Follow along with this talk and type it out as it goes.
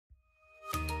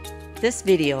This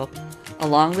video,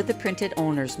 along with the printed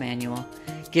owner's manual,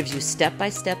 gives you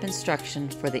step-by-step instruction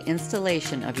for the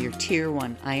installation of your Tier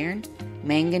 1 Iron,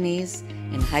 Manganese,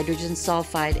 and Hydrogen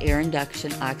Sulfide air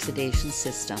induction oxidation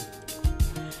system.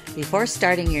 Before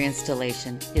starting your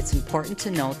installation, it's important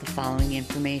to note the following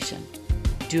information.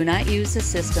 Do not use the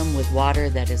system with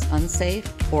water that is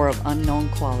unsafe or of unknown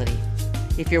quality.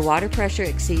 If your water pressure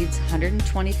exceeds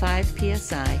 125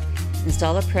 psi,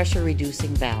 install a pressure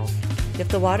reducing valve. If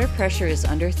the water pressure is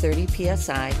under 30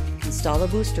 psi, install a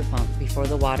booster pump before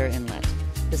the water inlet.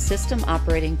 The system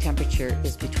operating temperature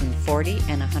is between 40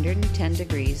 and 110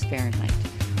 degrees Fahrenheit.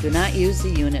 Do not use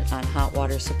the unit on hot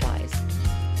water supplies.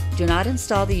 Do not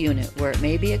install the unit where it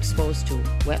may be exposed to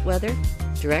wet weather,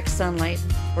 direct sunlight,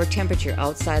 or temperature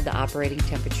outside the operating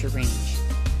temperature range.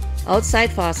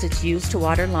 Outside faucets used to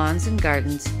water lawns and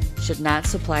gardens should not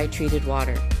supply treated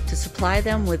water. To supply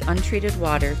them with untreated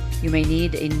water, you may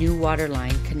need a new water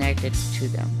line connected to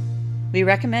them. We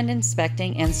recommend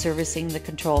inspecting and servicing the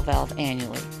control valve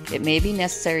annually. It may be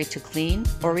necessary to clean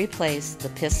or replace the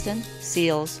piston,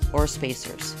 seals, or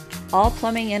spacers. All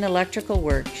plumbing and electrical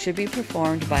work should be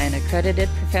performed by an accredited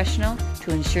professional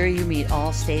to ensure you meet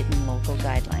all state and local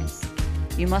guidelines.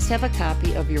 You must have a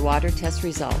copy of your water test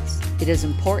results. It is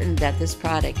important that this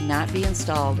product not be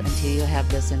installed until you have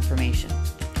this information.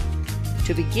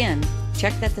 To begin,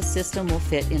 check that the system will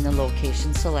fit in the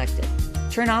location selected.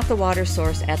 Turn off the water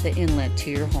source at the inlet to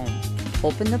your home.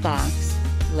 Open the box,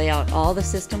 lay out all the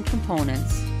system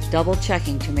components, double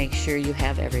checking to make sure you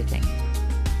have everything.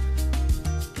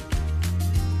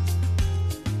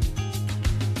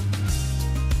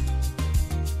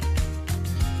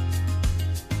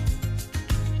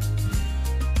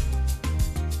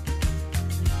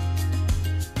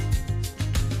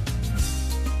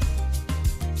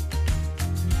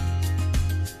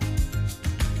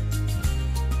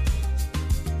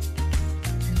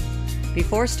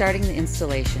 Before starting the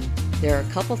installation, there are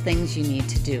a couple things you need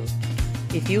to do.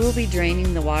 If you will be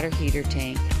draining the water heater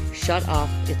tank, shut off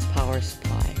its power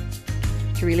supply.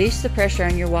 To release the pressure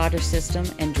on your water system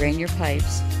and drain your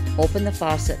pipes, open the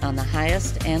faucet on the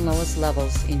highest and lowest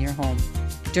levels in your home.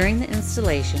 During the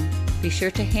installation, be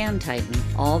sure to hand tighten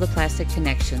all the plastic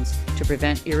connections to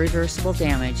prevent irreversible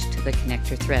damage to the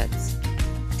connector threads.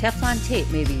 Teflon tape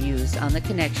may be used on the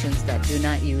connections that do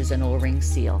not use an O-ring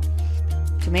seal.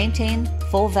 To maintain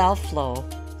full valve flow,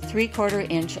 3/4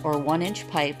 inch or 1 inch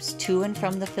pipes to and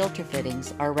from the filter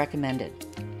fittings are recommended.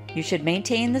 You should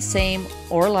maintain the same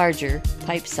or larger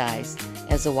pipe size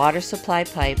as the water supply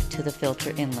pipe to the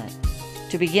filter inlet.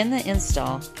 To begin the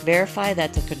install, verify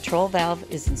that the control valve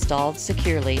is installed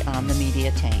securely on the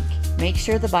media tank. Make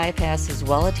sure the bypass is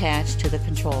well attached to the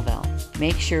control valve.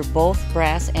 Make sure both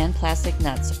brass and plastic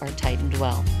nuts are tightened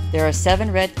well. There are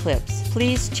 7 red clips.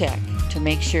 Please check to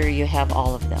make sure you have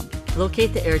all of them.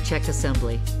 Locate the air check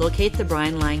assembly. Locate the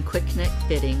Brine line quick connect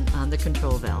fitting on the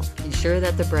control valve. Ensure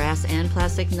that the brass and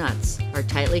plastic nuts are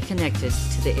tightly connected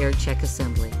to the air check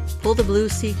assembly. Pull the blue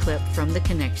C-clip from the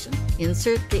connection.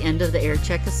 Insert the end of the air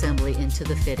check assembly into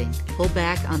the fitting. Pull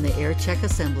back on the air check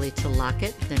assembly to lock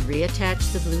it, then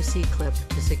reattach the blue C-clip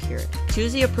to secure it.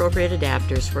 Choose the appropriate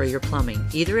adapters for your plumbing,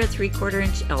 either a 3/4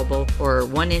 inch elbow or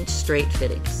 1 inch straight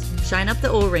fittings. Shine up the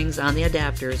O-rings on the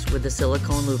adapters with the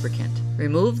silicone lubricant.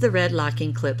 Remove the red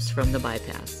locking clips from the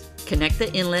bypass. Connect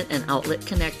the inlet and outlet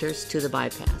connectors to the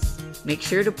bypass. Make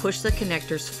sure to push the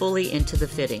connectors fully into the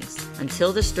fittings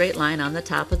until the straight line on the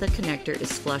top of the connector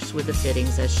is flush with the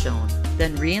fittings as shown.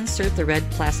 Then reinsert the red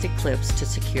plastic clips to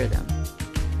secure them.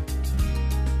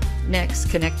 Next,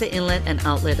 connect the inlet and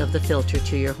outlet of the filter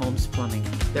to your home's plumbing.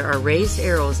 There are raised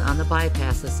arrows on the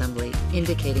bypass assembly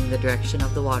indicating the direction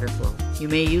of the water flow. You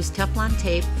may use Teflon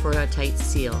tape for a tight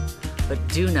seal, but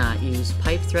do not use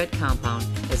pipe thread compound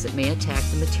as it may attack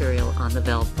the material on the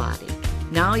valve body.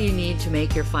 Now you need to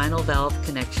make your final valve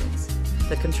connections.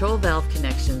 The control valve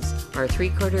connections are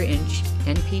 3/4 inch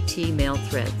NPT male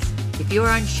threads. If you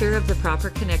are unsure of the proper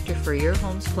connector for your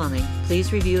home's plumbing,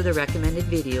 please review the recommended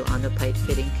video on the pipe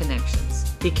fitting connections.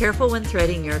 Be careful when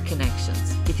threading your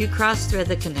connections. If you cross-thread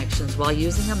the connections while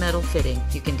using a metal fitting,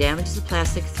 you can damage the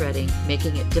plastic threading,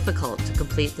 making it difficult to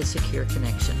complete the secure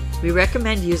connection. We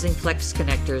recommend using flex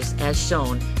connectors as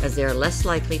shown, as they are less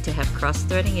likely to have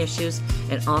cross-threading issues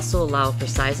and also allow for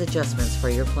size adjustments for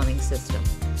your plumbing system.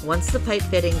 Once the pipe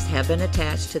fittings have been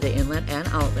attached to the inlet and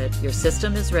outlet, your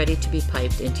system is ready to be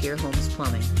piped into your home's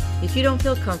plumbing. If you don't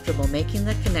feel comfortable making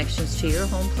the connections to your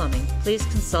home plumbing, please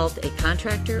consult a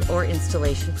contractor or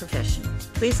installation professional.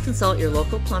 Please consult your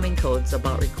local plumbing codes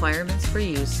about requirements for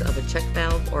use of a check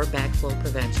valve or backflow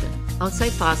prevention.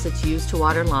 Outside faucets used to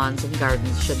water lawns and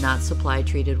gardens should not supply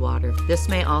treated water. This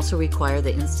may also require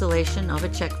the installation of a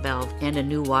check valve and a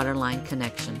new water line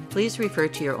connection. Please refer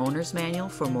to your owner's manual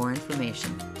for more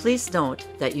information. Please note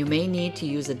that you may need to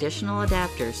use additional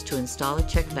adapters to install a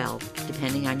check valve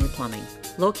depending on your plumbing.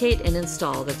 Locate and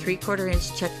install the 3/4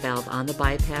 inch check valve on the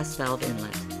bypass valve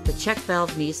inlet. The check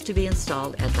valve needs to be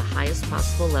installed at the highest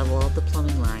possible level of the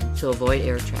plumbing line to avoid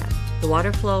air trap. The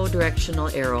water flow directional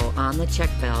arrow on the check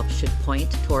valve should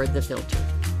point toward the filter.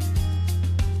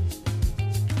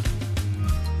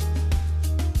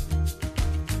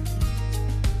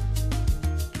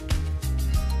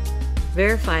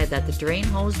 Verify that the drain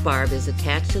hose barb is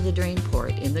attached to the drain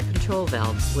port in the control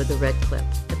valve with a red clip.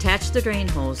 Attach the drain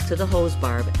hose to the hose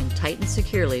barb and tighten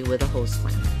securely with a hose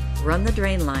clamp. Run the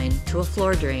drain line to a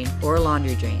floor drain or a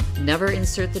laundry drain. Never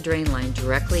insert the drain line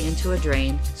directly into a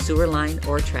drain, sewer line,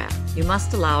 or trap. You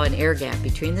must allow an air gap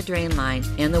between the drain line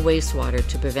and the wastewater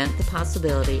to prevent the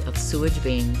possibility of sewage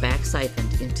being back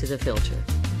siphoned into the filter.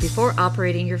 Before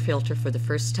operating your filter for the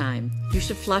first time, you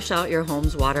should flush out your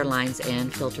home's water lines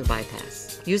and filter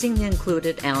bypass. Using the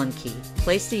included Allen key,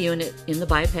 place the unit in the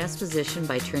bypass position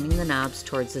by turning the knobs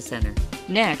towards the center.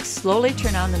 Next, slowly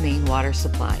turn on the main water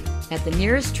supply. At the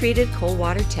nearest treated cold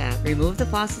water tap, remove the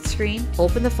faucet screen,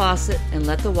 open the faucet, and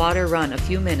let the water run a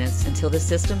few minutes until the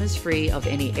system is free of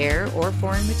any air or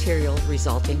foreign material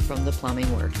resulting from the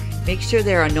plumbing work. Make sure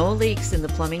there are no leaks in the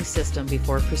plumbing system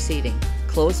before proceeding.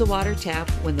 Close the water tap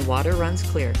when the water runs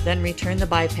clear, then return the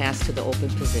bypass to the open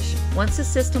position. Once the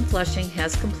system flushing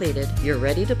has completed, you're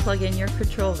ready to plug in your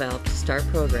control valve to start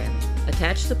programming.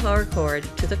 Attach the power cord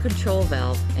to the control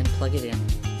valve and plug it in.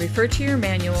 Refer to your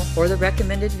manual or the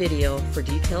recommended video for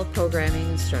detailed programming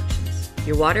instructions.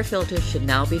 Your water filter should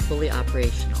now be fully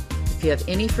operational. If you have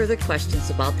any further questions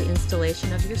about the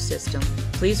installation of your system,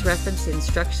 please reference the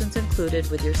instructions included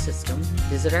with your system,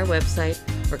 visit our website,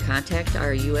 or contact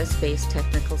our US-based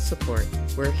technical support.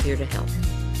 We're here to help.